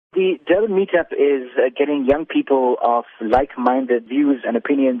the Durban Meetup is getting young people of like-minded views and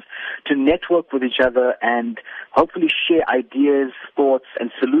opinions to network with each other and hopefully share ideas, thoughts,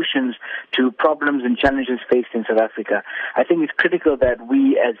 and solutions to problems and challenges faced in South Africa. I think it's critical that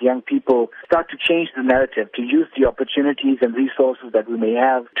we as young people start to change the narrative, to use the opportunities and resources that we may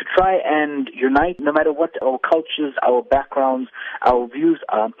have to try and unite no matter what our cultures, our backgrounds, our views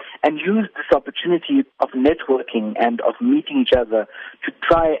are, and use this opportunity of networking and of meeting each other to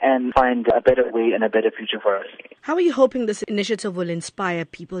try and find a better way and a better future for us. How are you hoping this initiative will inspire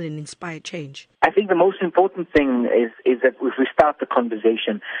people and inspire change? I think the most important thing is that if we start the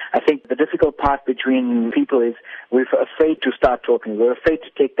conversation, I think the difficult part between people is we're afraid to start talking. We're afraid to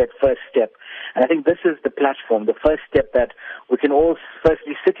take that first step. And I think this is the platform, the first step that we can all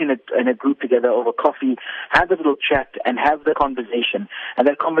firstly sit in a group together over coffee, have a little chat, and have the conversation. And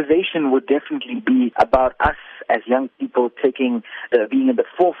that conversation would definitely be about us as young people being in the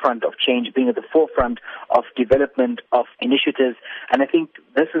forefront of change, being at the forefront of development of initiatives. And I think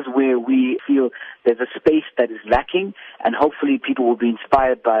this is where we feel there's a space that is lacking, and hopefully people will be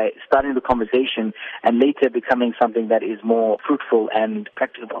inspired by starting the conversation and later becoming something that is more fruitful and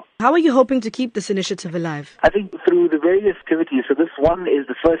practicable. How are you hoping to keep this initiative alive? I think through the various activities. So this one is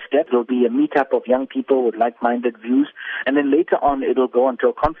the first step. It'll be a meetup of young people with like-minded views. And then later on, it'll go on to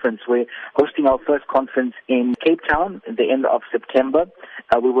a conference. We're hosting our first conference in Cape Town at the end of September.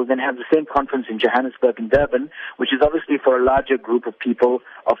 We will then have the same conference in Johannesburg and Durban, which is obviously for a larger group of people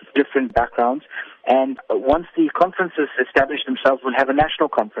of different backgrounds. And once the conferences establish themselves, we'll have a national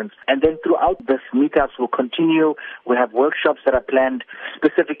conference. And then throughout this, meetups will continue. We'll have workshops that are planned,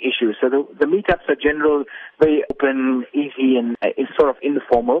 specific issues. So the meetups are general, very open, easy, and is sort of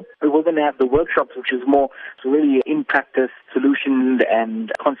informal. We will then have the workshops, which is more really in practice, solution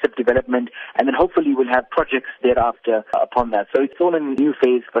and concept development. And then hopefully we'll have projects thereafter upon that. So it's all in a new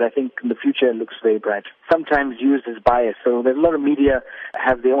phase, but I think in the future it looks very bright. Sometimes used as bias. So there's a lot of media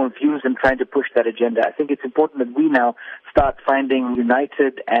have their own views and trying to push that agenda. I think it's important that we now start finding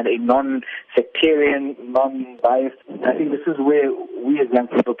united and a non-sectarian, non-biased. I think this is where we as young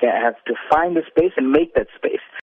people can have to find a space and make that space.